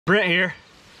Brent here,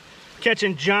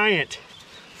 catching giant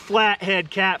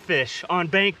flathead catfish on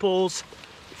bank poles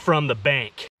from the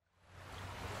bank.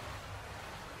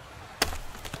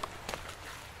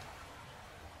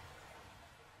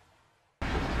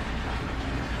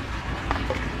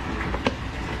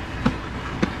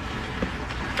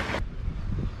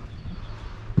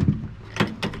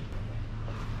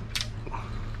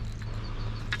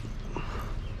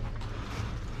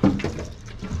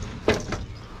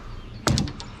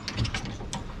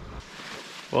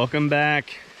 Welcome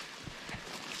back.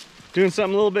 Doing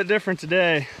something a little bit different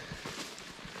today.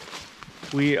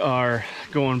 We are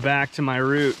going back to my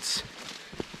roots.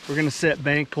 We're gonna set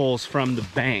bank poles from the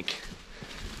bank.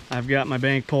 I've got my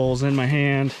bank poles in my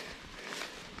hand.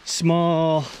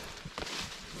 Small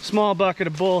bucket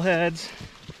of bullheads,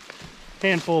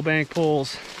 handful of bank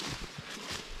poles,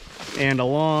 and a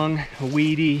long,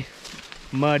 weedy,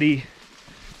 muddy,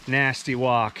 nasty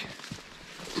walk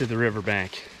to the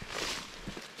riverbank.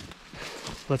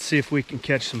 Let's see if we can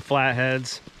catch some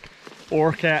flatheads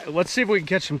or let's see if we can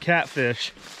catch some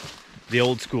catfish the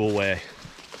old school way.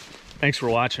 Thanks for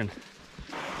watching.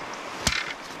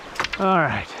 All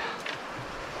right.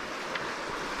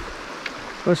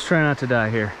 Let's try not to die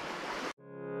here.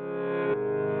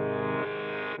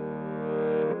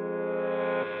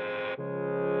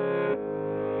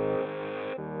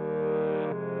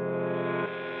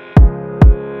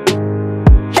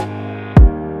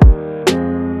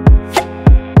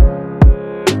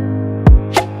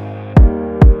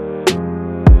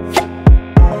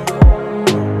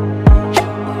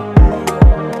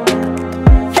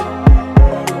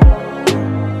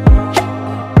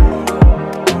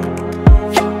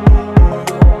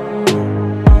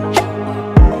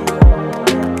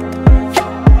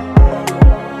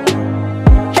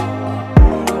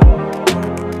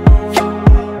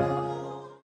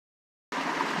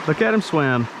 Look at him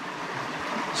swim.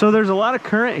 So there's a lot of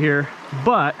current here,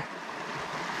 but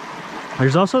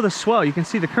there's also the swell. You can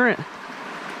see the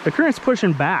current's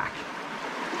pushing back.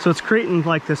 So it's creating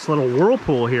like this little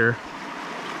whirlpool here.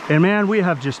 And man, we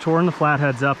have just torn the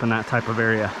flatheads up in that type of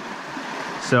area.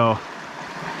 So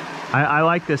I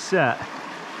like this set.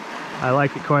 I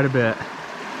like it quite a bit.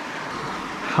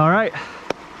 All right,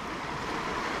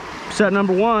 set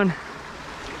number one.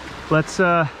 Let's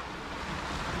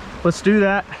do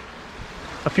that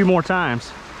a few more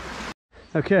times.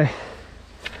 Okay,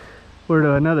 we're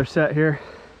to another set here,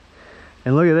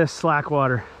 and look at this slack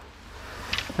water.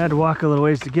 I had to walk a little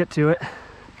ways to get to it.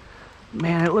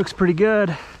 Man, it looks pretty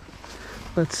good.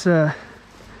 Let's oh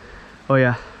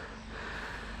yeah,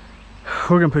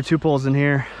 we're gonna put 2 poles in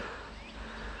here.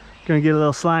 Gonna get a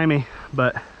little slimy,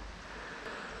 but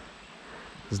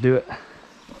let's do it.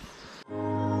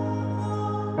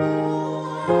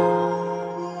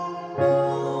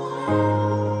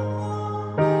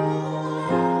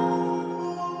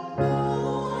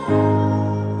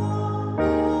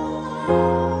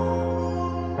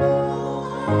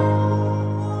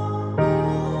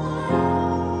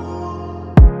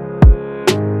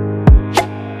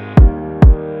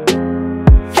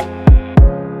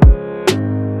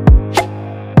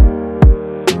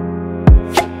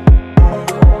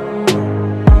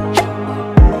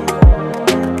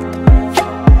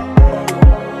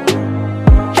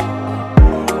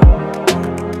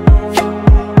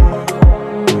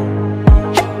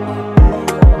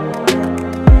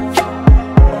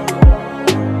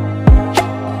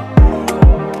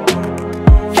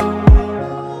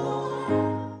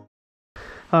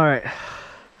 All right,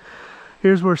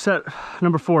 here's where set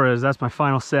number 4 is. That's my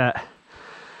final set.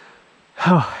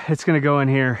 Oh, it's gonna go in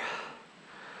here.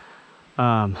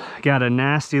 Got a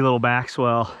nasty little back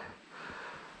swell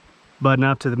budding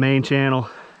up to the main channel,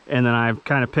 and then I've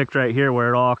kind of picked right here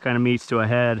where it all kind of meets to a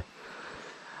head.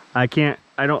 I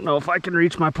don't know if I can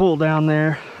reach my pole down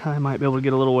there. I might be able to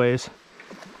get a little ways.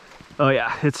 Oh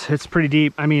yeah, it's pretty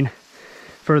deep. I mean,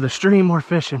 for the stream we're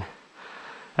fishing,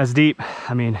 that's deep.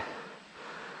 I mean,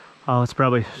 oh, it's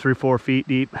probably 3-4 feet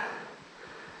deep,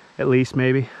 at least,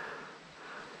 maybe.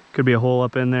 Could be a hole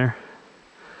up in there.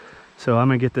 So I'm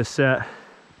gonna get this set.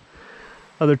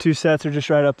 Other 2 sets are just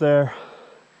right up there.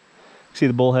 See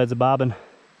the bullheads are bobbing.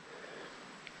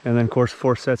 And then of course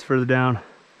 4 sets further down,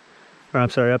 or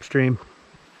I'm sorry, upstream.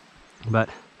 But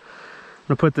I'm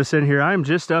gonna put this in here. I'm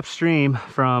just upstream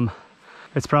from,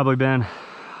 it's probably been,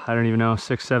 I don't even know,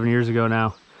 6-7 years ago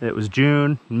now. It was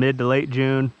June, mid to late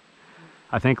June.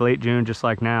 I think late June, just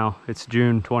like now. It's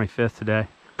June 25th today.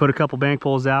 Put a couple bank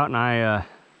poles out, and I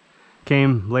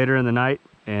came later in the night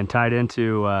and tied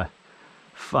into, I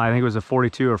think it was a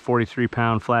 42 or 43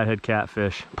 pound flathead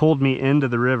catfish. Pulled me into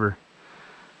the river.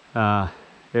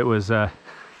 It was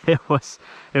it was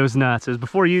nuts. It was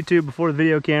before YouTube, before the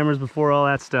video cameras, before all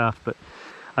that stuff. But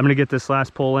I'm gonna get this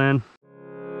last pull in.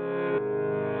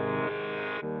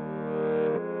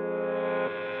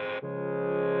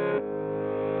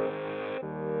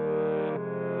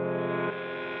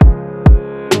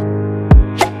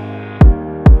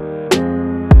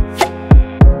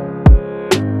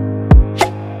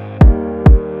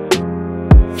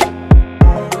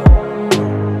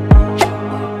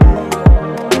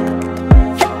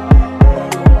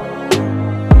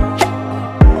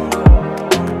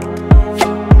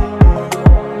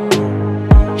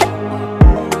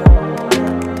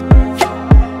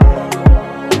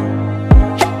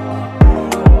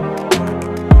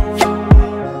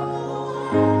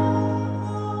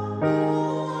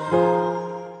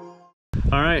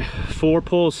 All right, 4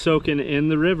 pulls soaking in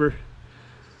the river.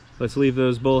 Let's leave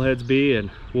those bullheads be and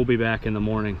we'll be back in the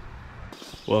morning.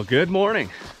 Well, good morning.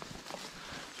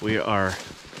 We are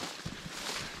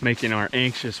making our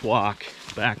anxious walk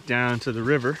back down to the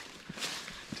river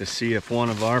to see if one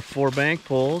of our 4 bank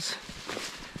pulls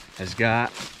has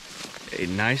got a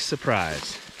nice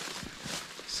surprise.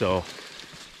 So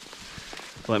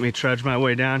let me trudge my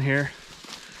way down here,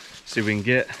 see if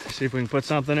we can put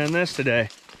something in this today.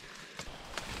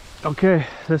 Okay,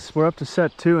 we're up to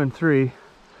set 2 and 3.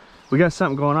 We got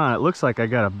something going on. It looks like I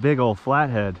got a big old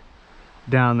flathead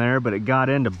down there, but it got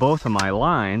into both of my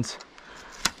lines.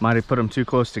 Might have put them too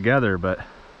close together, but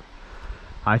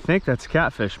I think that's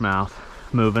catfish mouth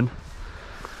moving.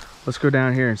 Let's go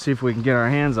down here and see if we can get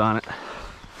our hands on it.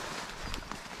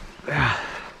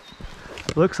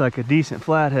 Looks like a decent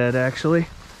flathead, actually.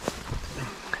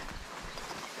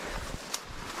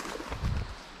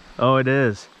 Oh, it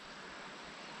is.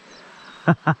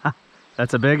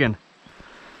 That's a big one.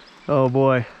 Oh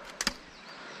boy.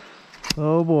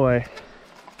 Oh boy.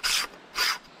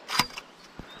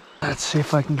 Let's see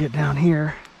if I can get down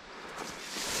here.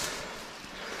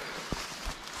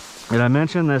 Did I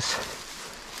mention this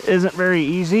isn't very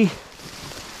easy?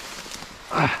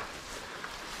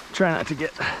 Try not to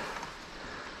get...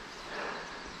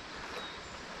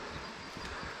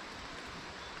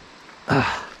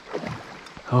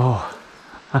 Oh.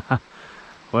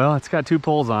 Well, it's got 2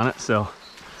 poles on it, so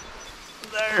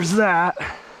there's that.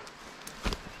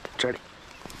 Try to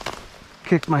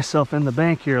kick myself in the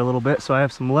bank here a little bit so I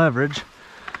have some leverage.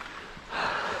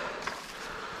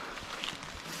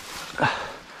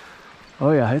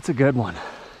 Oh yeah, it's a good one.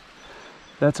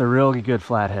 That's a really good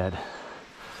flathead.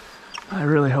 I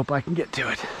really hope I can get to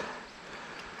it.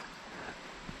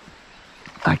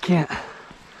 I can't.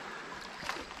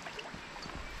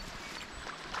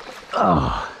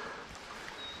 Oh.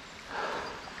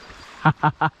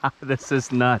 This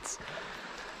is nuts.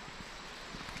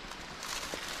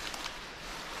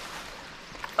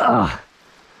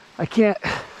 I can't.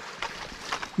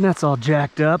 Net's all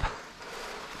jacked up.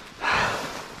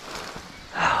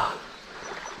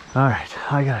 All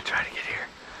right, I gotta try to get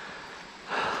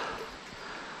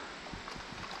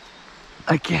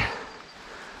here.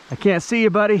 I can't see you,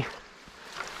 buddy.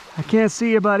 I can't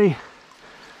see you, buddy.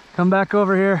 Come back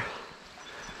over here.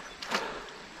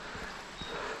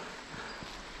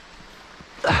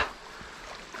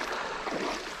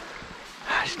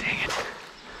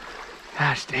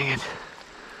 Gosh dang it.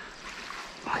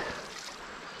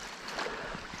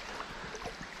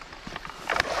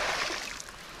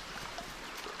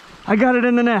 I got it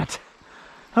in the net.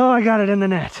 Oh, I got it in the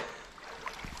net.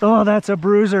 Oh, that's a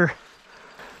bruiser.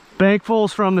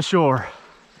 Bankfuls from the shore.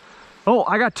 Oh,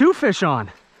 I got 2 fish on.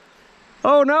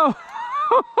 Oh no.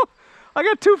 I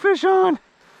got 2 fish on.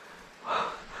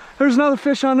 There's another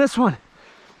fish on this one.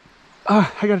 I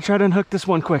gotta try to unhook this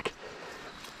one quick.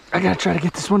 I gotta try to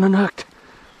get this one unhooked.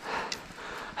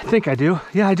 I think I do.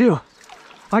 Yeah, I do.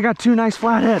 I got 2 nice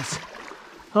flatheads.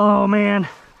 Oh man.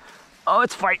 Oh,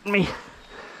 it's fighting me.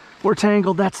 We're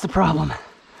tangled, that's the problem.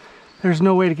 There's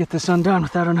no way to get this undone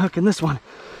without unhooking this one.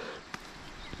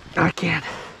 I can't.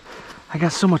 I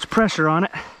got so much pressure on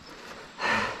it.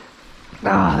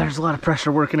 Ah, there's a lot of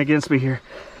pressure working against me here.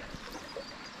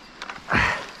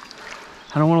 I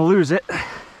don't want to lose it.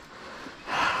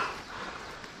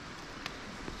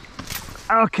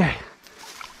 Okay.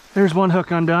 There's one hook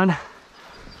undone.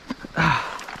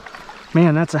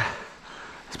 Man, that's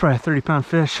probably a 30-pound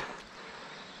fish.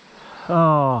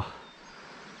 Oh,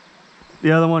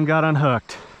 the other one got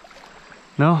unhooked.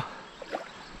 No,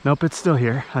 nope, it's still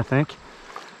here, I think.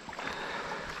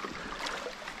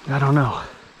 I don't know.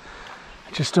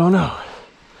 I just don't know.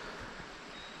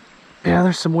 Yeah,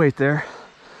 there's some weight there.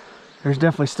 There's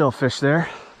definitely still a fish there.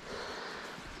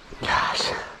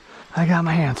 Gosh, I got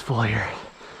my hands full here.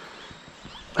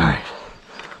 All right,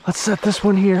 let's set this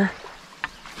one here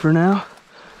for now.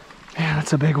 Man,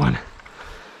 that's a big one.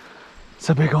 It's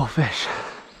a big old fish.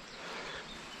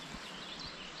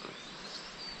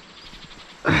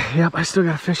 Yep, I still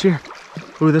got a fish here.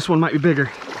 Ooh, this one might be bigger.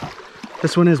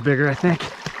 This one is bigger, I think.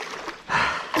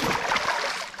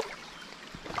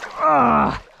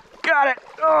 Ah, got it.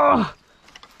 Oh,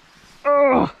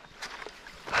 oh.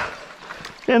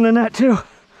 In the net too.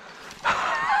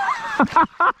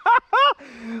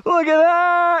 Look at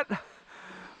that.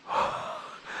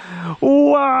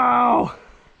 Wow.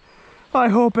 I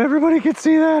hope everybody can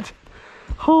see that.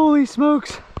 Holy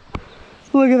smokes.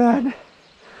 Look at that.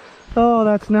 Oh,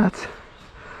 that's nuts.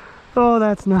 Oh,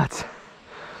 that's nuts.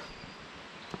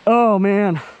 Oh,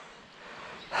 man.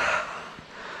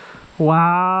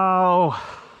 Wow.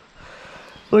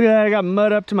 Look at that. I got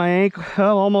mud up to my ankle,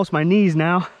 oh, almost my knees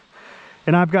now.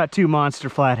 And I've got two monster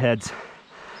flatheads.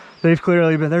 They've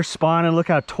clearly been, they're spawning. Look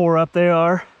how tore up they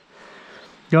are.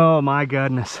 Oh, my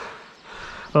goodness.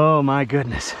 Oh, my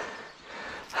goodness.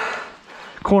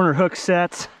 Corner hook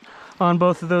sets on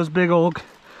both of those big old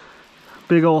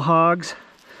hogs.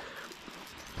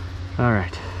 All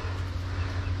right,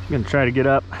 I'm gonna try to get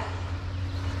up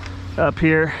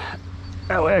here.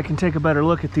 That way I can take a better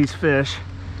look at these fish.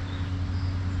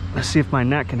 Let's see if my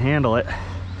net can handle it.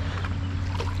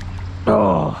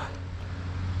 Oh,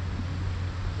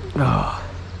 oh,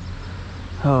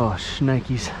 oh,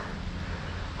 shnikes.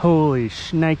 Holy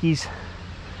shnikes.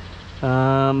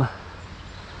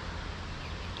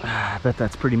 I bet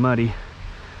that's pretty muddy.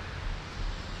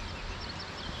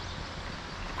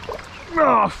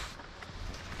 Oh.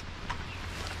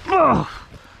 Oh.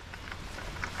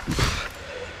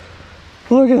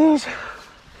 Look at those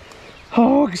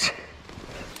hogs.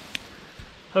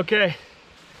 Okay,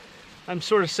 I'm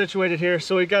sort of situated here.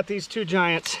 So we got these two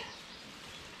giants,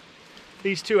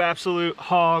 these two absolute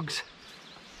hog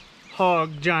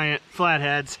giant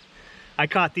flatheads. I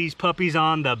caught these puppies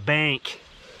on the bank.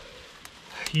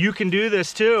 You can do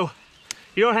this too.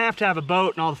 You don't have to have a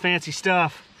boat and all the fancy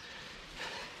stuff.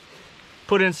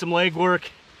 Put in some leg work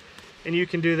and you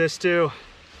can do this too.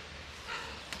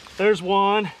 There's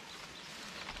one.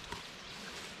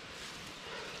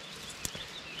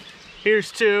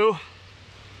 Here's two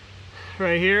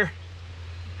right here.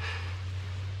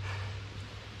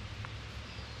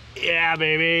 Yeah,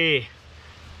 baby.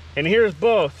 And here's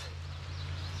both.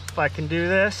 If I can do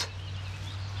this.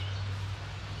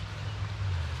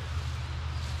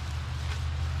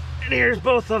 And here's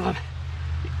both of them.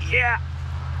 Yeah.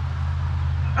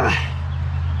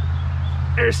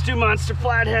 There's two monster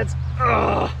flatheads.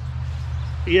 Oh,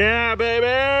 yeah,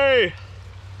 baby.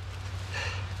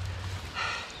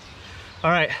 All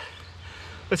right,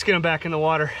 let's get them back in the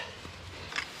water.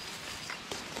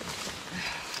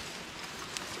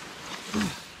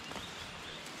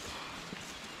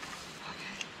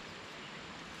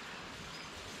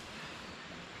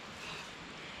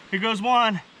 Here goes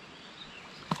one.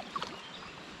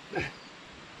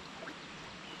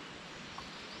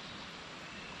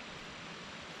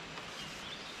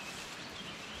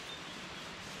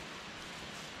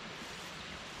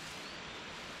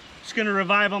 Just gonna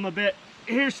revive them a bit.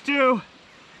 Here's two.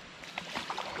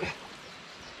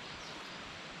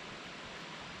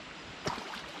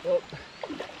 Oh,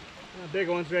 the big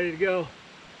one's ready to go.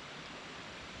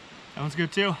 That one's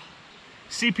good too.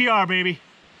 CPR, baby.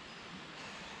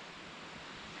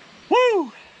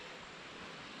 Woo!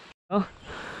 Well,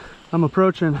 I'm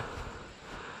approaching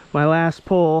my last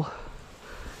pull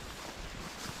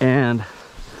and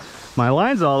my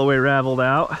line's all the way raveled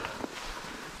out.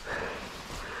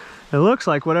 It looks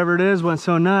like whatever it is went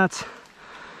so nuts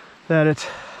that it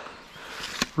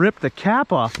ripped the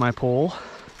cap off my pole.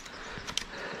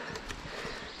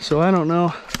 So I don't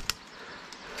know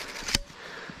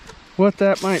what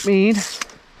that might mean,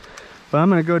 but I'm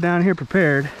gonna go down here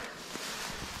prepared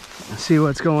and see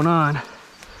what's going on.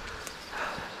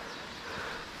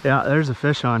 Yeah, there's a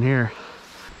fish on here.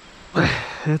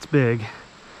 It's big.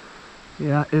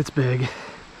 Yeah, it's big.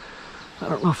 I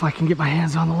don't know if I can get my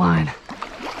hands on the line.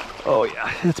 Oh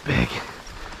yeah, it's big.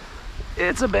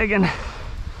 It's a big one.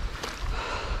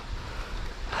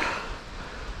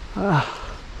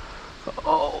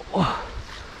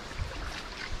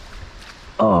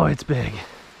 Oh, it's big.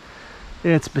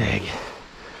 It's big.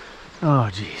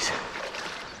 Oh geez.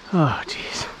 Oh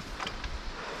geez.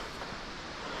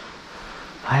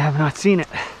 I have not seen it.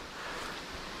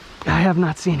 I have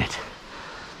not seen it.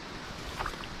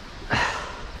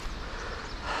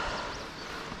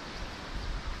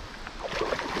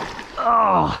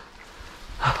 Oh,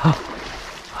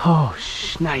 oh,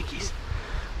 shnikes.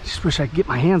 I just wish I could get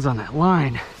my hands on that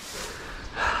line.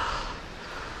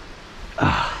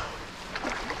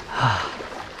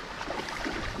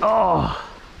 Oh,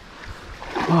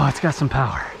 oh, it's got some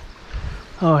power.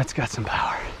 Oh, it's got some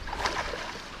power.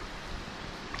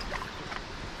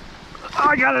 Oh,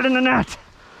 I got it in the net.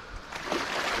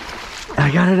 I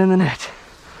got it in the net.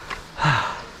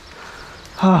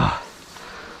 Oh,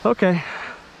 okay.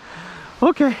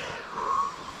 Okay.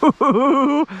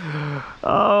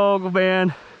 Oh,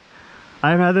 man. I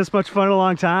haven't had this much fun in a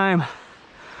long time.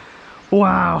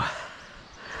 Wow.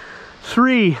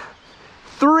 Three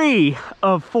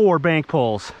of 4 bank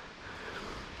poles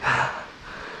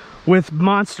with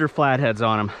monster flatheads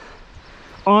on them.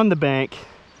 On the bank.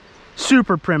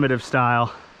 Super primitive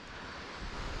style.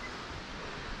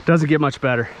 Doesn't get much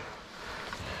better.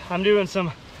 I'm doing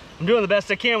the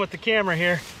best I can with the camera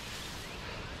here.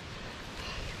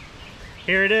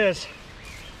 Here it is.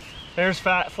 There's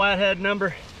flathead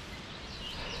number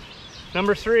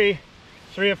 3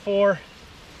 of 4.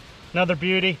 Another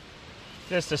beauty.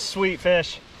 Just a sweet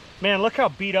fish. Man, look how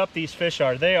beat up these fish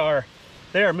are. They are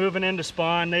moving into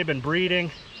spawn. They've been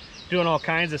breeding, doing all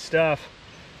kinds of stuff.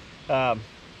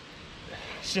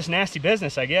 It's just nasty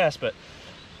business, I guess, but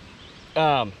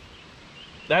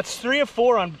that's 3 of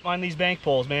 4 on these bank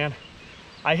poles, man.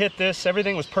 I hit this,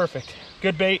 everything was perfect.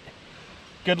 Good bait,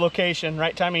 good location,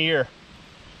 right time of year.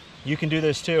 You can do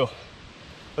this too.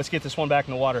 Let's get this one back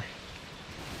in the water.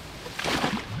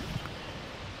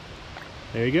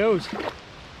 There he goes.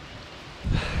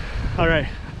 All right,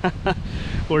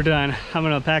 we're done. I'm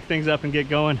gonna pack things up and get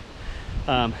going.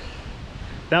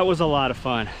 That was a lot of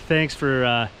fun. Thanks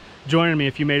for joining me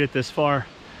if you made it this far.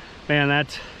 Man,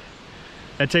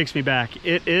 that takes me back.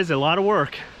 It is a lot of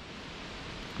work,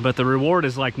 but the reward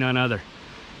is like none other.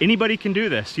 Anybody can do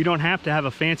this. You don't have to have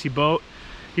a fancy boat.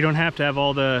 You don't have to have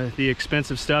all the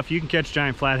expensive stuff. You can catch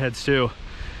giant flatheads too.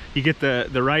 You get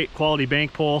the right quality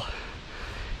bank pole,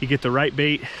 you get the right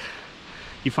bait,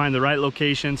 you find the right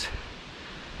locations,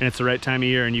 and it's the right time of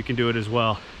year, and you can do it as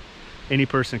well. Any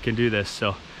person can do this.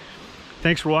 So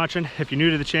thanks for watching. If you're new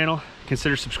to the channel,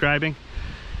 consider subscribing.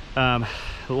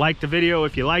 Like the video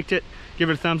if you liked it. Give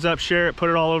it a thumbs up, share it, put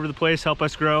it all over the place, help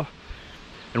us grow.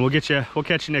 And we'll catch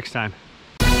you next time.